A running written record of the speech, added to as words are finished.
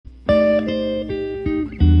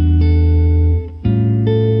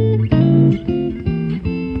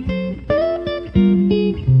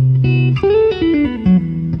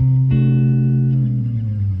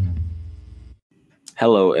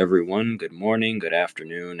everyone. Good morning, good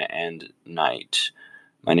afternoon, and night.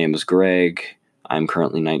 My name is Greg. I'm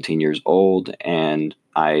currently 19 years old, and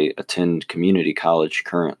I attend community college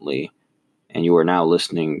currently. And you are now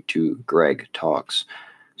listening to Greg Talks.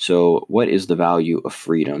 So, what is the value of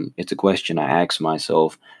freedom? It's a question I ask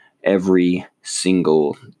myself every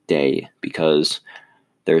single day because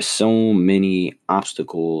there's so many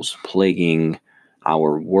obstacles plaguing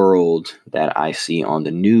our world that I see on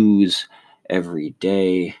the news every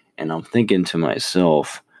day. And I'm thinking to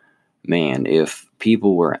myself, man, if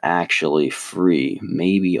people were actually free,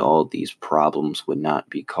 maybe all these problems would not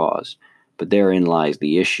be caused. But therein lies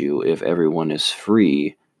the issue. If everyone is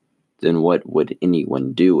free, then what would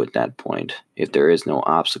anyone do at that point? If there is no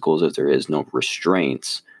obstacles, if there is no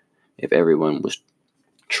restraints, if everyone was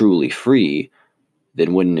truly free,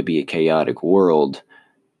 then wouldn't it be a chaotic world?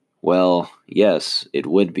 Well, yes, it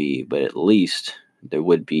would be, but at least there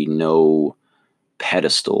would be no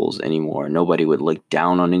pedestals anymore. Nobody would look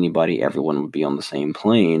down on anybody. Everyone would be on the same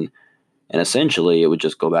plane. And essentially, it would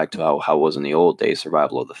just go back to how it was in the old days,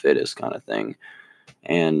 survival of the fittest kind of thing.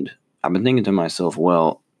 And I've been thinking to myself,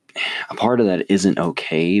 well, a part of that isn't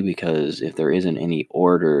okay because if there isn't any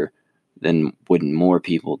order, then wouldn't more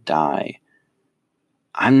people die?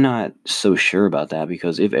 I'm not so sure about that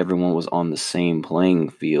because if everyone was on the same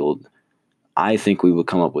playing field, I think we would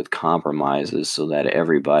come up with compromises so that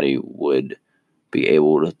everybody would be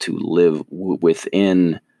able to live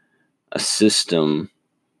within a system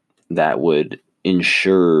that would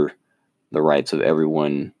ensure the rights of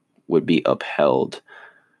everyone would be upheld.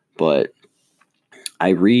 But I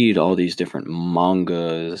read all these different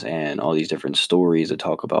mangas and all these different stories that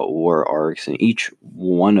talk about war arcs, and each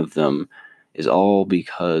one of them is all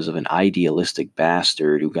because of an idealistic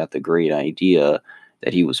bastard who got the great idea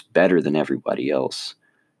that he was better than everybody else.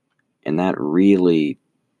 And that really,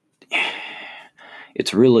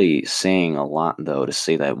 it's really saying a lot, though, to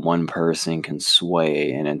say that one person can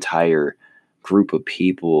sway an entire group of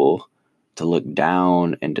people to look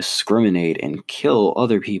down and discriminate and kill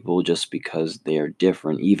other people just because they are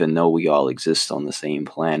different, even though we all exist on the same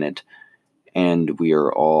planet and we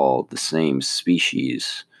are all the same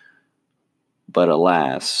species. But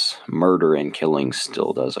alas, murder and killing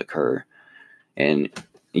still does occur. And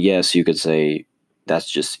yes, you could say that's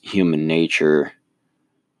just human nature,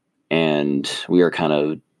 and we are kind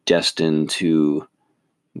of destined to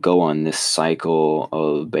go on this cycle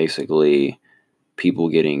of basically people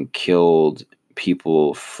getting killed,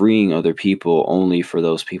 people freeing other people only for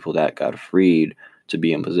those people that got freed to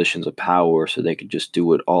be in positions of power so they could just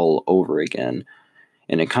do it all over again.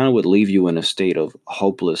 And it kind of would leave you in a state of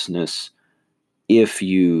hopelessness if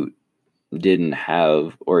you didn't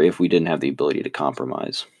have, or if we didn't have the ability to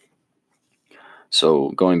compromise.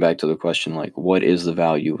 So going back to the question, like, what is the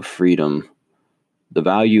value of freedom? The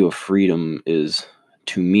value of freedom is,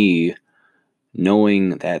 to me,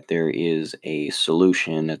 knowing that there is a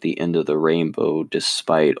solution at the end of the rainbow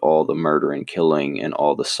despite all the murder and killing and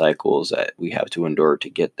all the cycles that we have to endure to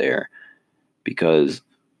get there. Because,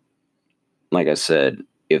 like I said,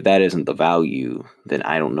 if that isn't the value, then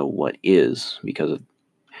I don't know what is. Because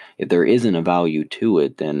if there isn't a value to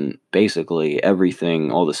it, then basically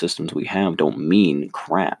everything, all the systems we have don't mean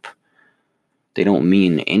crap. They don't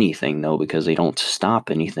mean anything, though, because they don't stop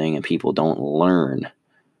anything and people don't learn.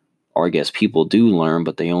 Or I guess people do learn,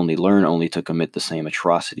 but they only learn only to commit the same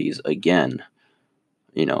atrocities again.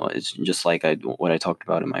 You know, it's just like what I talked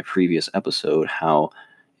about in my previous episode, how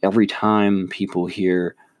every time people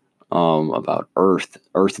hear about Earth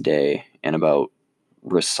Day, and about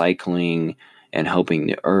recycling and helping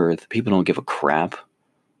the Earth, people don't give a crap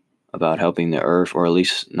about helping the Earth, or at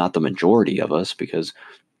least not the majority of us, because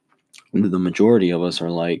the majority of us are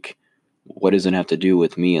like, what does it have to do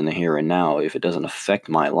with me in the here and now? If it doesn't affect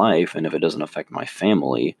my life and if it doesn't affect my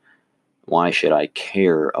family, why should I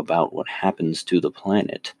care about what happens to the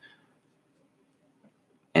planet?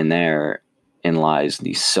 And therein lies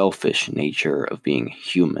the selfish nature of being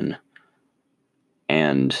human.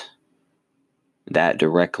 And that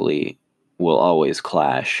directly will always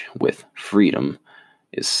clash with freedom,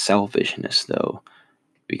 is selfishness, though,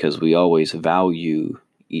 because we always value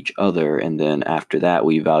each other, and then after that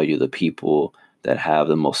we value the people that have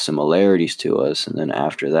the most similarities to us, and then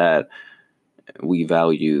after that we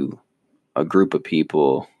value a group of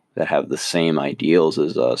people that have the same ideals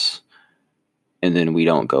as us, and then we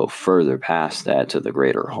don't go further past that to the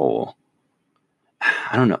greater whole.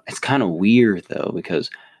 I don't know, it's kind of weird, though, because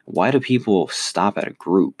why do people stop at a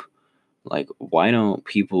group? Like, why don't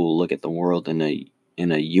people look at the world in a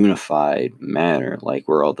unified manner, like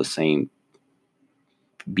we're all the same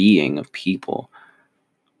being of people?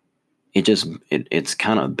 it's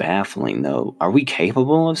kind of baffling though. Are we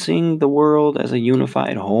capable of seeing the world as a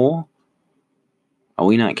unified whole? Are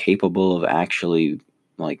we not capable of actually,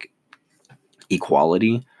 like,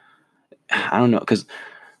 equality? I don't know, because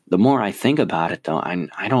the more I think about it though,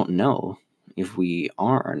 I don't know if we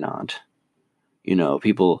are or not.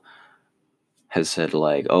 People has said,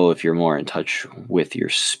 like, oh, if you're more in touch with your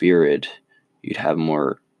spirit, you'd have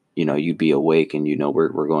more, you'd be awake, and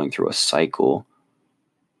we're going through a cycle.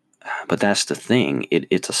 But that's the thing.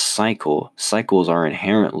 It's a cycle. Cycles are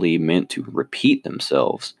inherently meant to repeat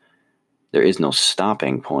themselves. There is no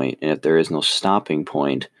stopping point. And if there is no stopping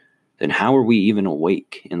point, then how are we even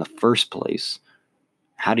awake in the first place?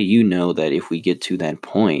 How do you know that if we get to that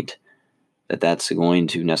point, that's going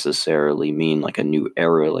to necessarily mean like a new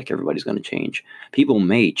era, like everybody's going to change? People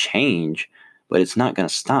may change, but it's not going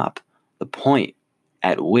to stop. The point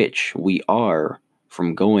at which we are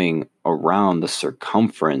from going around the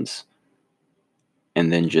circumference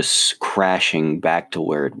and then just crashing back to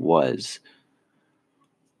where it was.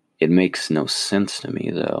 It makes no sense to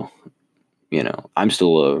me, though. I'm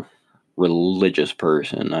still a religious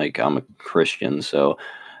person. Like, I'm a Christian, so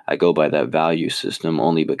I go by that value system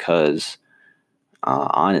only because,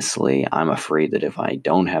 honestly, I'm afraid that if I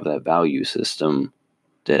don't have that value system,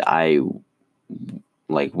 that I,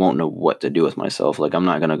 like, won't know what to do with myself. Like, I'm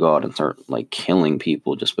not going to go out and start, like, killing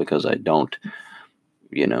people just because I don't,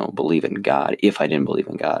 believe in God, if I didn't believe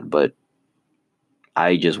in God. But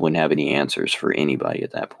I just wouldn't have any answers for anybody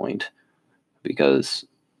at that point, because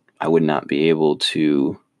I would not be able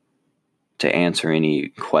to answer any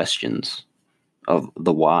questions of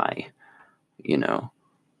the why.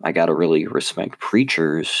 I gotta really respect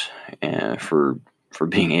preachers for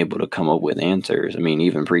being able to come up with answers. I mean,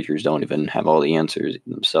 even preachers don't even have all the answers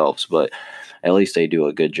themselves, but at least they do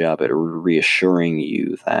a good job at reassuring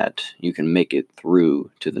you that you can make it through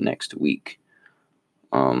to the next week.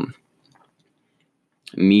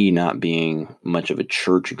 Me not being much of a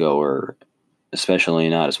churchgoer, especially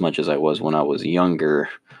not as much as I was when I was younger,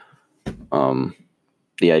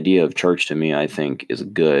 the idea of church to me, I think, is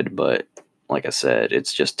good, but like I said,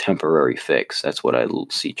 it's just temporary fix. That's what I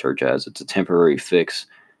see church as. It's a temporary fix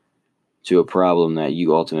to a problem that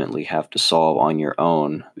you ultimately have to solve on your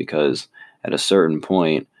own, because at a certain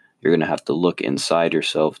point, you're going to have to look inside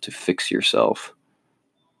yourself to fix yourself.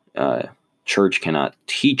 Church cannot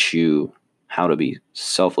teach you how to be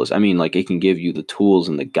selfless. I mean, like, it can give you the tools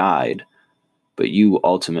and the guide, but you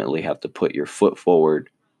ultimately have to put your foot forward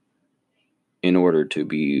in order to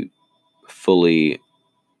be fully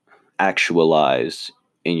actualized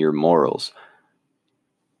in your morals.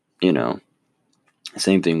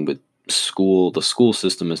 Same thing with school. The school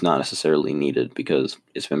system is not necessarily needed, because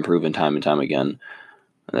it's been proven time and time again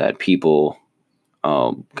that people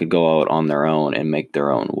could go out on their own and make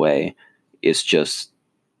their own way. It's just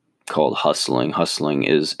called hustling. Hustling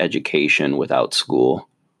is education without school.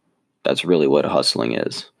 That's really what hustling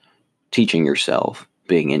is. Teaching yourself,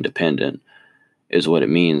 being independent, is what it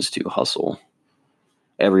means to hustle.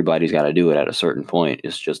 Everybody's got to do it at a certain point.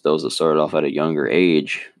 It's just those that started off at a younger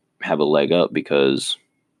age have a leg up because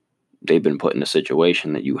they've been put in a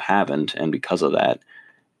situation that you haven't, and because of that,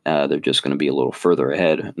 they're just going to be a little further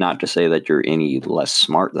ahead. Not to say that you're any less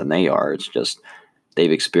smart than they are. It's just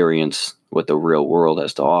they've experienced what the real world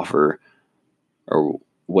has to offer, or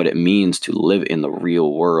what it means to live in the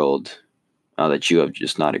real world that you have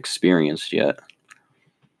just not experienced yet.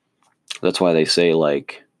 That's why they say,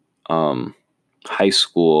 like, high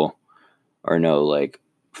school, or no, like,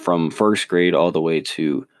 from first grade all the way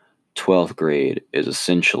to 12th grade is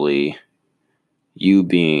essentially you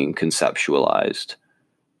being conceptualized,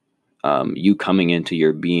 you coming into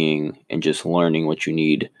your being and just learning what you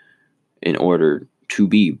need in order to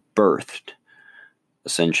be birthed,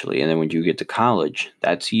 essentially. And then when you get to college,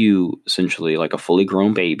 that's you essentially like a fully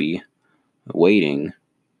grown baby waiting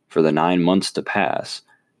for the 9 months to pass.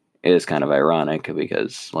 It is kind of ironic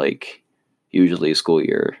because, like, usually a school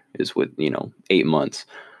year is with 8 months,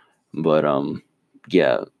 but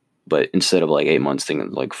yeah, but instead of like 8 months,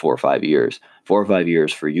 thinking like 4 or 5 years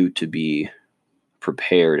for you to be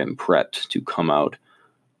prepared and prepped to come out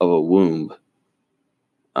of a womb,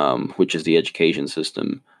 which is the education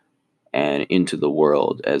system, and into the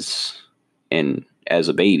world as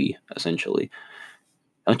a baby, essentially.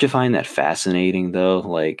 Don't you find that fascinating though?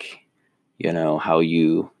 Like, how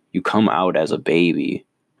you come out as a baby,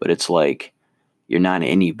 but it's like you're not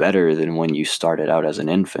any better than when you started out as an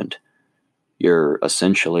infant. You're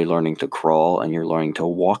essentially learning to crawl and you're learning to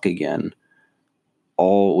walk again,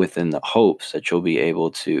 all within the hopes that you'll be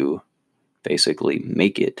able to basically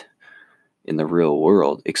make it in the real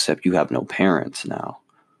world, except you have no parents now.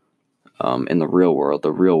 in the real world.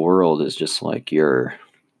 The real world is just like your,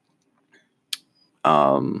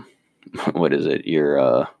 what is it?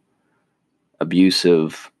 Your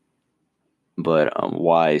abusive but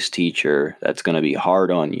wise teacher that's going to be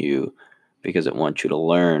hard on you because it wants you to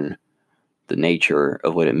learn the nature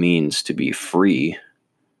of what it means to be free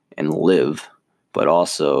and live, but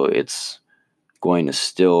also it's going to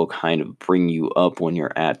still kind of bring you up when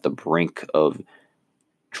you're at the brink of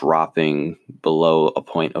dropping below a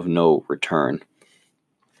point of no return.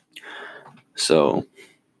 So,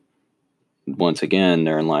 once again,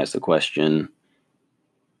 therein lies the question.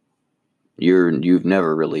 You've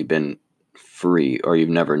never really been free, or you've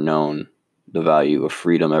never known the value of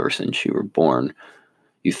freedom ever since you were born.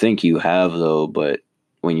 You think you have, though, but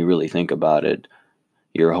when you really think about it,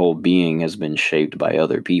 your whole being has been shaped by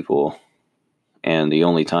other people. And the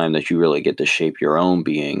only time that you really get to shape your own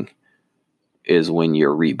being is when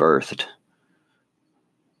you're rebirthed.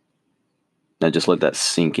 Now just let that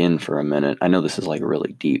sink in for a minute. I know this is like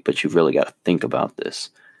really deep, but you've really got to think about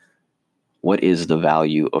this. What is the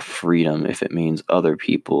value of freedom if it means other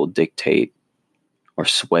people dictate or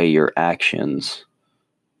sway your actions,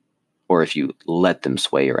 or if you let them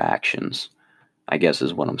sway your actions, I guess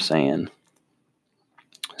is what I'm saying.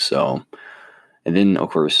 So, and then of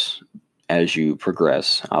course, as you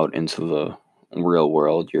progress out into the real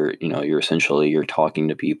world, you're essentially talking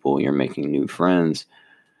to people, you're making new friends,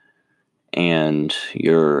 and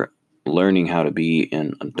you're learning how to be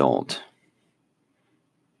an adult.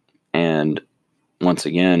 And once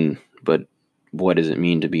again, but what does it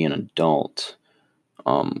mean to be an adult?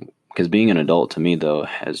 Because being an adult to me, though,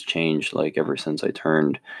 has changed like ever since I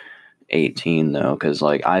turned 18, though, because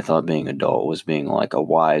like I thought being adult was being like a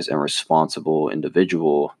wise and responsible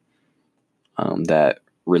individual that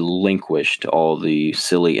relinquished all the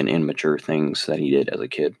silly and immature things that he did as a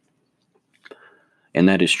kid. And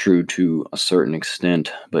that is true to a certain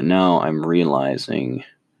extent, but now I'm realizing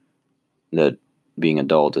that being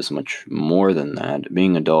adult is much more than that.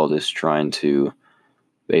 Being adult is trying to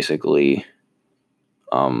basically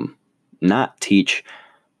not teach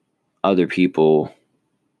other people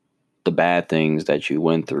the bad things that you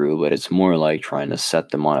went through, but it's more like trying to set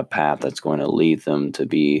them on a path that's going to lead them to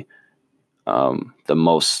be the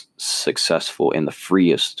most successful in the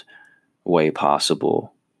freest way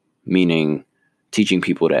possible, meaning teaching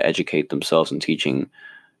people to educate themselves and teaching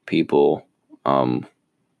people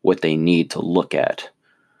what they need to look at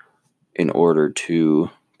in order to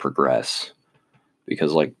progress.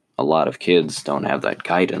 Because like a lot of kids don't have that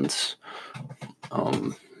guidance,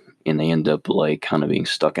 and they end up like kind of being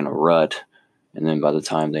stuck in a rut. And then by the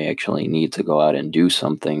time they actually need to go out and do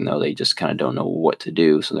something, though, they just kind of don't know what to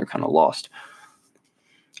do, so they're kind of lost.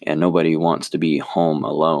 And nobody wants to be home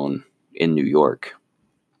alone in New York.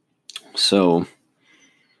 So,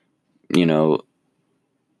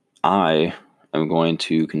 I am going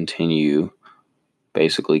to continue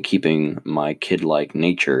basically keeping my kid-like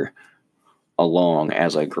nature along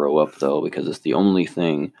as I grow up, though, because it's the only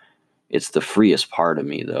thing, it's the freest part of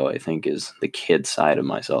me, though, I think, is the kid side of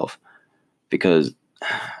myself. Because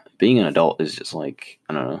being an adult is just like,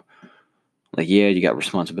 I don't know, like, yeah, you got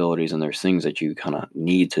responsibilities and there's things that you kind of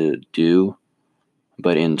need to do.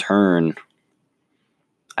 But in turn,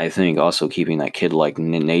 I think also keeping that kid-like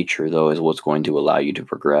nature, though, is what's going to allow you to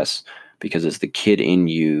progress, because it's the kid in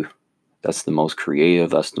you that's the most creative,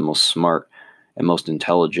 that's the most smart and most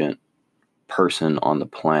intelligent person on the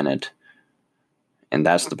planet. And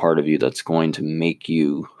that's the part of you that's going to make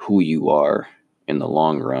you who you are in the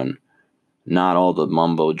long run. Not all the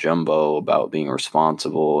mumbo jumbo about being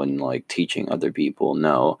responsible and like teaching other people.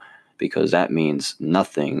 No, because that means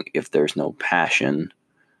nothing if there's no passion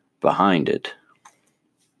behind it.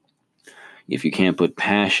 If you can't put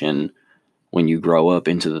passion when you grow up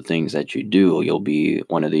into the things that you do, you'll be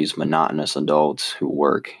one of these monotonous adults who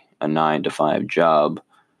work a 9-to-5 job,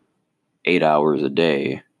 8 hours a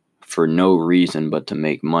day, for no reason but to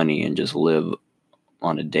make money and just live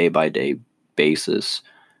on a day-by-day basis.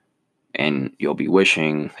 And you'll be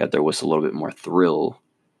wishing that there was a little bit more thrill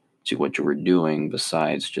to what you were doing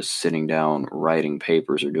besides just sitting down, writing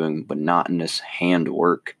papers, or doing monotonous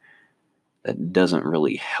handwork that doesn't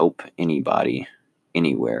really help anybody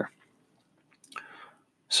anywhere.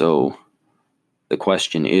 So the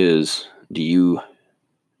question is, do you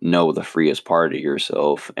know the freest part of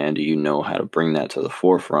yourself, and do you know how to bring that to the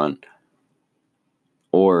forefront?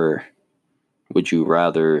 Or would you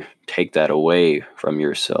rather take that away from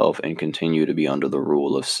yourself and continue to be under the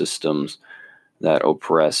rule of systems that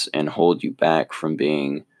oppress and hold you back from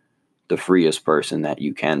being the freest person that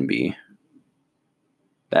you can be?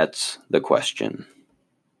 That's the question.